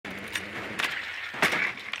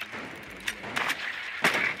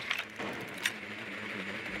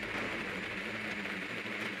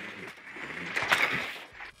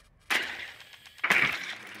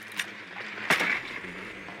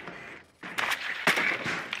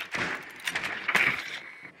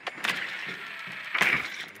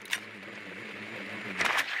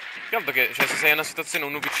Caldo che, cioè, se sei in una situazione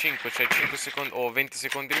 1v5, cioè 5 secondi o 20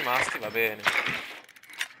 secondi rimasti, va bene.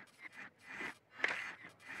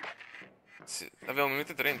 Sì, avevo 1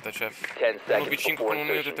 minuto e 30, cioè 1v5 con 1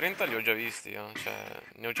 minuto e 30 li ho già visti, cioè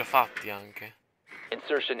ne ho già fatti anche.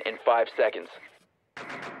 Insertion in 5 seconds.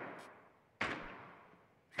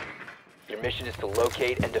 Your mission is to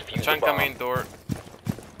locate and defuse C'è the anche a bomb. main door.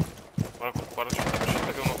 Guarda,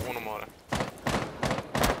 c'è che uno muore.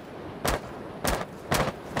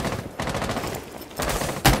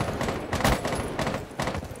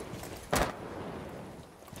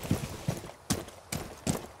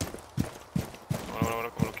 Guarda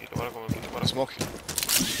come lo killo, guarda come lo killo, guarda. Smoke.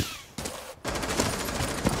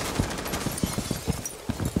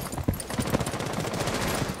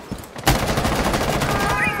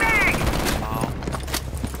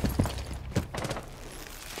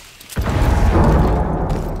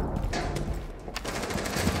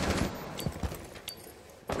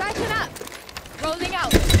 Backing up. Rolling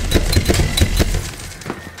out.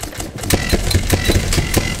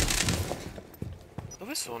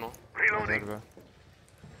 Dove sono? Reloading.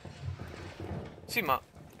 Sì, ma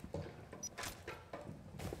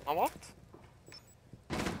what?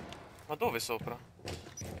 Ma dove sopra?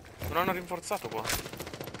 Non hanno rinforzato qua.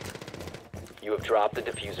 You have dropped the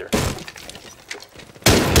diffuser.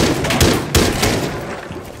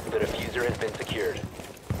 The diffuser has been secured.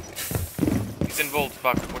 He's in vault,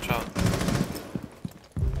 fuck, watch out.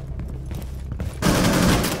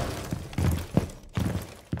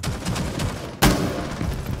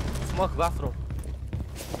 Smoke bathroom.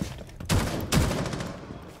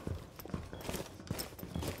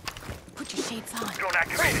 Put your shades on. Drone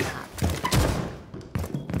activated.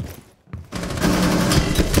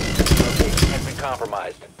 Location has been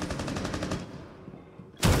compromised.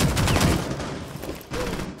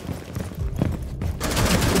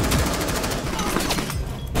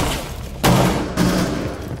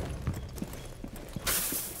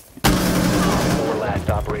 Four last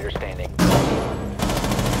operator standing.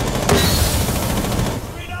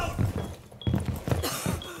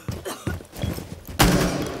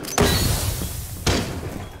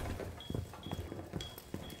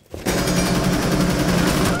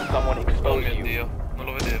 Someone Oh exposed mio you. dio, non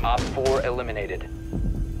lo vedevo. Op 4 eliminated.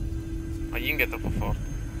 Ma Ying è troppo forte.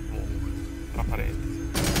 Comunque, tra parentesi.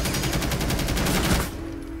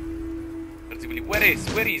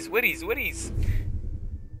 Where is?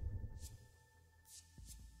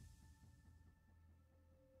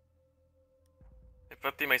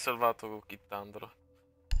 Infatti mi hai salvato kittandolo.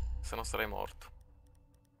 Se no sarei morto.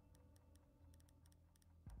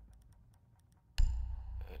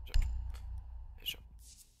 Già. Già.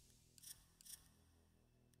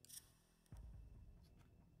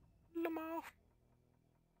 Lamau.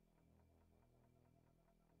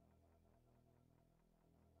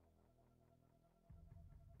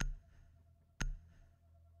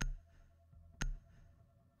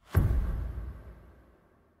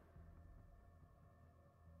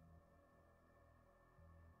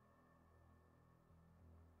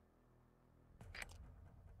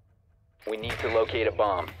 We need to locate a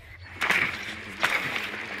bomb.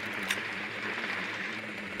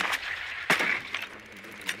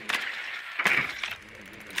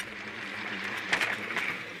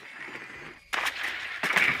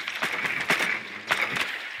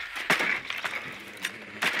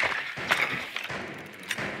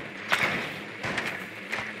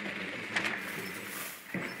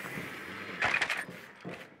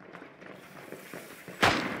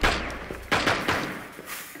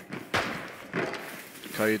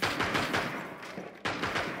 Kayıt.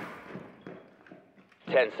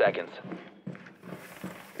 10 seconds.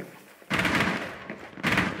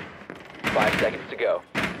 5 seconds to go.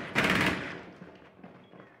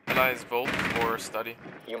 Analyze vault or study.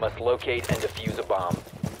 You must locate and defuse a bomb.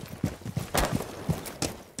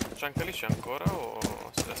 C'è anche lì, c'è ancora o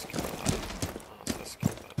si è schivato? No, si è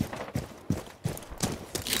schivato.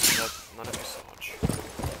 Non è più Soci.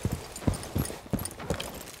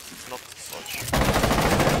 Not Soci.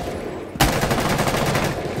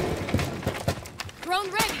 Drone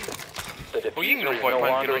ready. The O Ying diffuser non is puoi no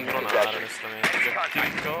anche longer non in dronare, possession. onestamente. Cioè, che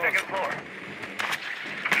Contact. cosa? Second floor.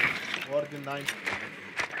 Ward in 9.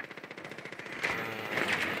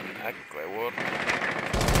 Ecco, è Ward.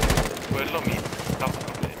 Quello mi causa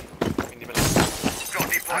problemi. Quindi me la Drone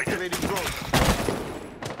deployed. Activating drone.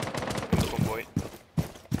 vengo con voi.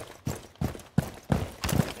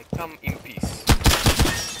 E come in peace.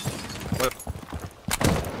 Guarda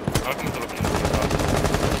come te lo chiedo.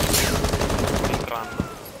 Entrando.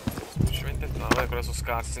 Semplicemente entrando. Vabbè, quelle sono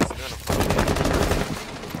scarse, senza nemmeno fare niente.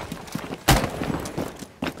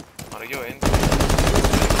 Ora io entro.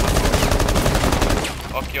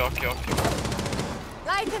 Occhio, occhio, occhio.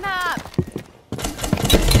 Lighten up!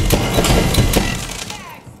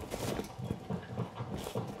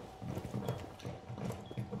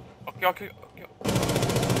 Occhio, occhio, occhio.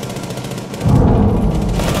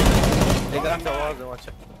 They got the walls, watch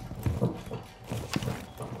it.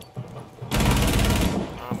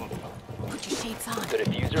 Ah, boh. Put your shades on. The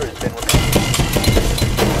diffuser has been recovered.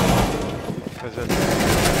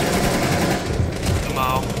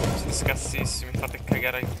 Mao, siete scarsissimi, fate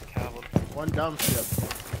cagare il cavolo. One dump ship.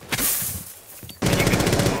 Vedi che ti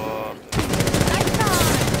forte. Lights on!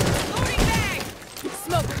 Loading bag!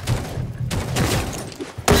 Smoke!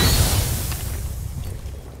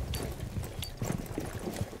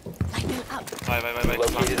 Lighten up! Vai, vai, vai, vai.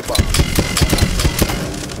 Located a bomb.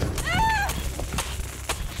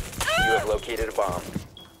 You have located a bomb.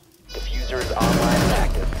 Diffuser is online and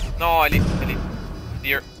active. No, è lì, è lì.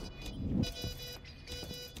 Dear.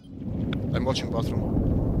 I'm watching bathroom.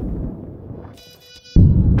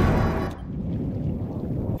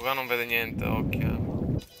 Qua non vede niente,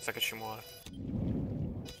 occhio. Sa che ci muore.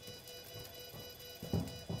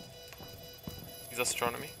 Is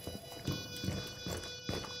astronomy?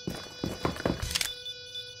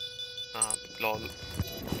 Ah, lol.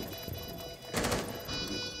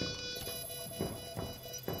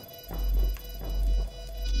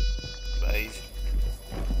 Beh, easy.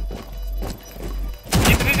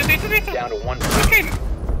 Dietro. Down to one. Perché?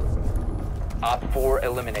 Op 4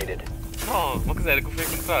 eliminated. No, ma cos'è? Le cuffie al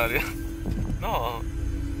contrario? No.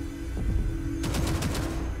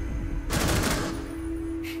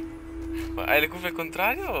 Ma hai le cuffie al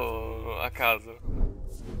contrario o a caso?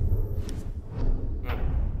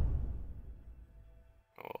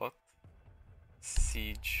 What?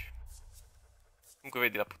 Siege. Comunque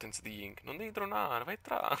vedi la potenza di Ying. Non devi dronare, vai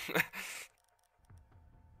tra.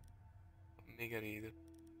 Mega ridere.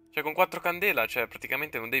 Cioè con 4 candela, cioè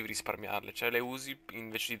praticamente non devi risparmiarle, cioè le usi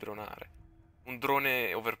invece di dronare. Un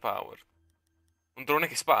drone overpowered. Un drone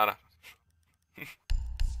che spara.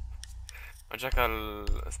 Ma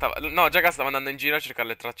stava... No, Jackal stava andando in giro a cercare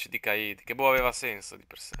le tracce di Kaid, che boh aveva senso di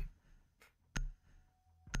per sé.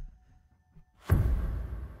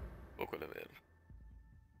 Oh, quello è vero.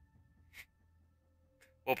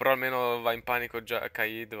 Oh, però almeno va in panico già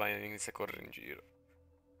Kaid, inizia a correre in giro.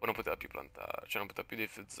 Poi non poteva più plantare, cioè non poteva più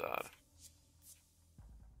diffuzzare.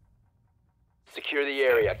 Secure the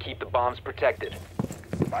area. Keep the bombs protected.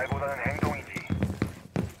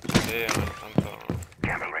 Sì, ma tanto...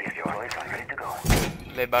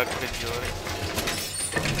 Le bug peggiori.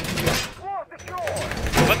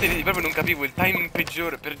 Infatti proprio non capivo il timing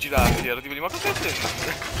peggiore per girarti. Ero tipo lì, ma cosa stai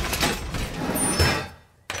facendo?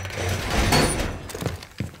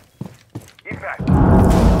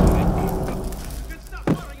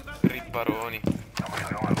 Ripparoni.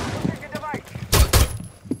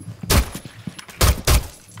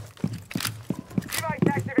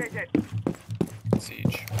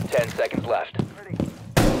 Siege. 10 seconds left.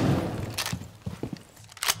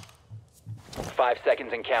 5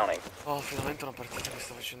 seconds and counting. Oh, finalmente una partita che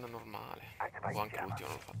sto facendo normale. O anche l'ultima non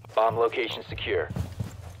l'ho fatta. Bomb location secure.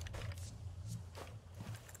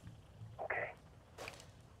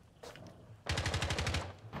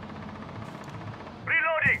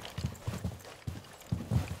 Reloading!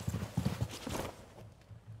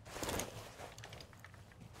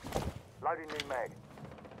 Loading new mag.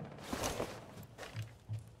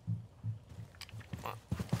 Ma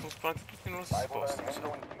sono sparati tutti nello stesso posto, mi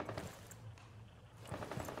sa.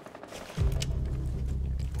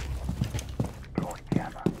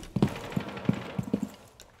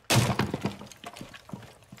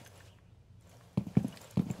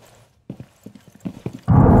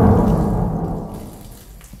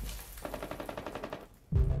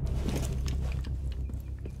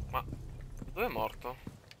 Ma dove è morto?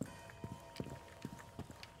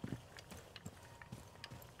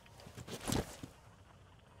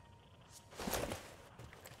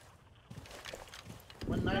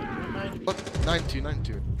 One 90. But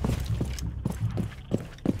 90.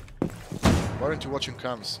 Why aren't you watching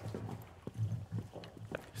cams?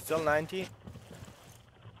 Still 90.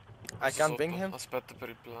 I can't ping him. Aspetta per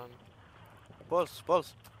il plan. Pulse.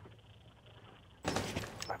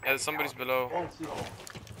 Somebody's below.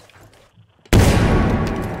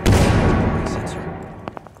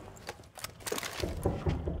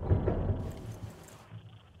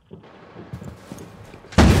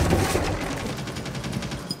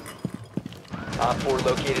 Op 4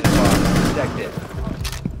 located a bomb. Protect it.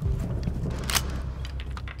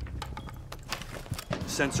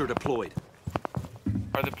 Sensor deployed.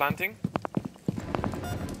 Are they planting?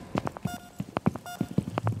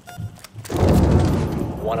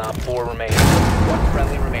 One op 4 remaining. One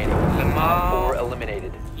friendly remaining. Op 4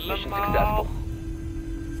 eliminated. Mission successful.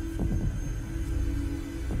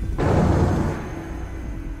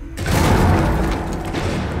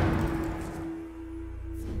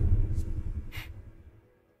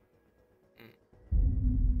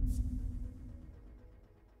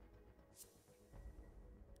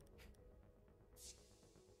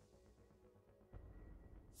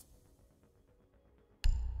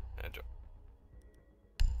 Già.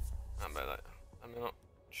 Vabbè dai, almeno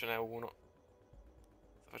ce n'è uno.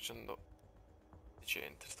 Sta facendo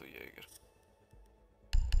decente sto Jäger.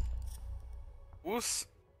 Us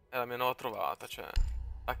è la mia nuova trovata, cioè.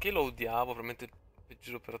 A che lo odiavo, probabilmente il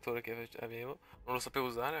peggior operatore che avevo. Non lo sapevo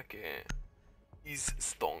usare, a che is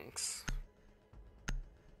stonks.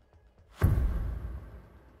 E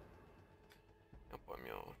un po' il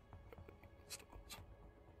mio sto coso.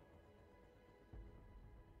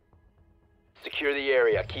 Secure the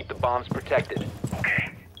area. Keep the bombs protected.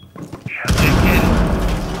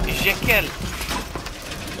 Jekyll!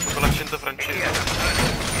 Con l'accento francese.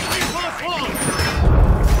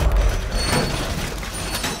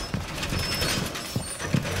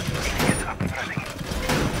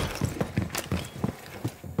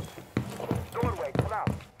 Doorway, come out.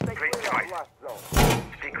 Stay clear of the last zone.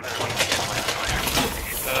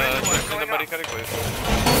 Cerco di barricare questo.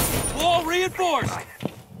 Wall reinforced!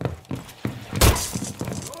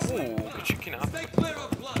 Che cecchinato.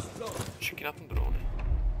 Cecchinato un drone.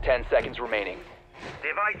 10 seconds remaining.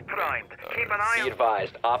 Device primed. Keep an eye Be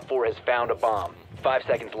advised, Op 4 has found a bomb. 5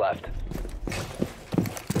 seconds left.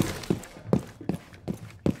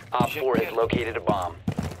 Op 4 has located a bomb.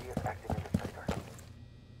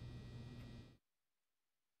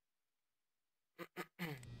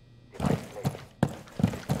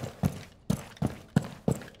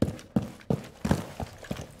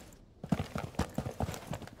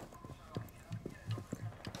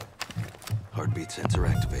 Heartbeat sensor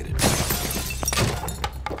activated.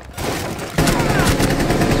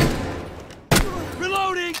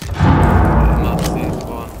 Reloading! Mazzi,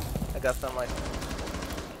 qua. I got some like.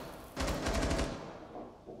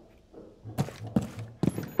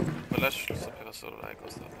 Flash lo sapeva solo lei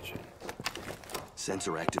cosa stava facendo.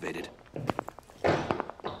 Sensor activated.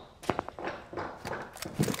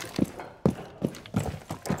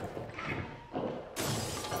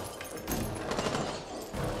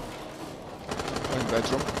 One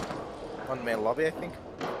bedroom. One main lobby, I think.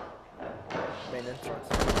 Main entrance.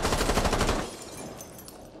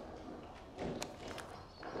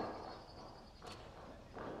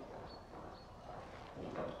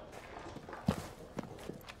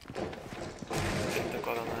 Gente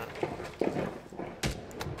qua da me.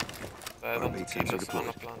 Tanto kill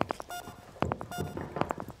saranno plant.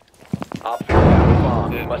 Op 4 found a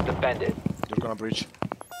bomb. You must defend it. They're gonna breach.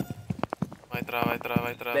 Vai tra, vai tra,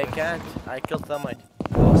 vai tra. They vai. can't. I killed someone.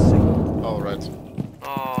 Oh, right.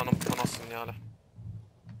 No, non ho segnale.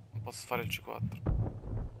 Non posso fare il C4.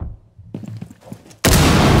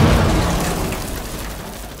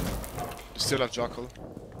 Still a jackal.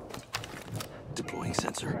 Deploying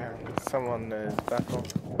sensor. Someone back home.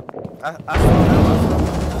 Astro.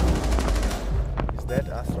 He's dead.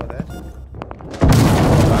 Astro dead.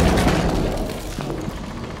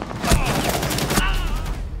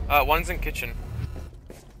 One's in kitchen.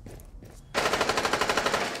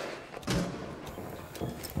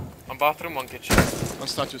 One bathroom, one kitchen. One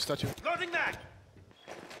statue, statue. Loading that!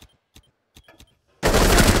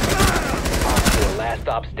 Op 4 last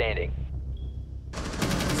stop standing.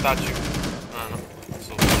 Statue. Ah no.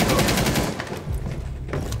 So,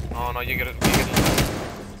 no, you get it.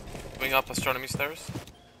 Going up astronomy stairs.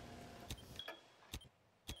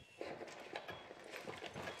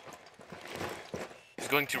 He's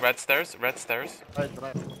going to red stairs, red stairs. Right.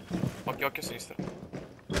 Occhio, occhio a sinistra.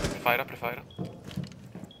 Prefire, prefire.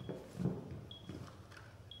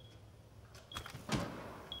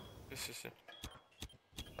 Sì.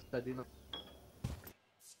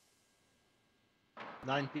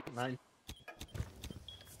 90.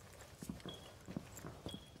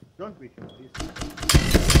 Don't reach him, please.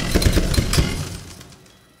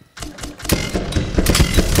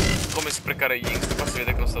 Come sprecare Ying? Qua si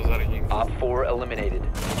vede che non sa usare Ying. Op 4 eliminated.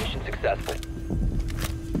 Mission successful.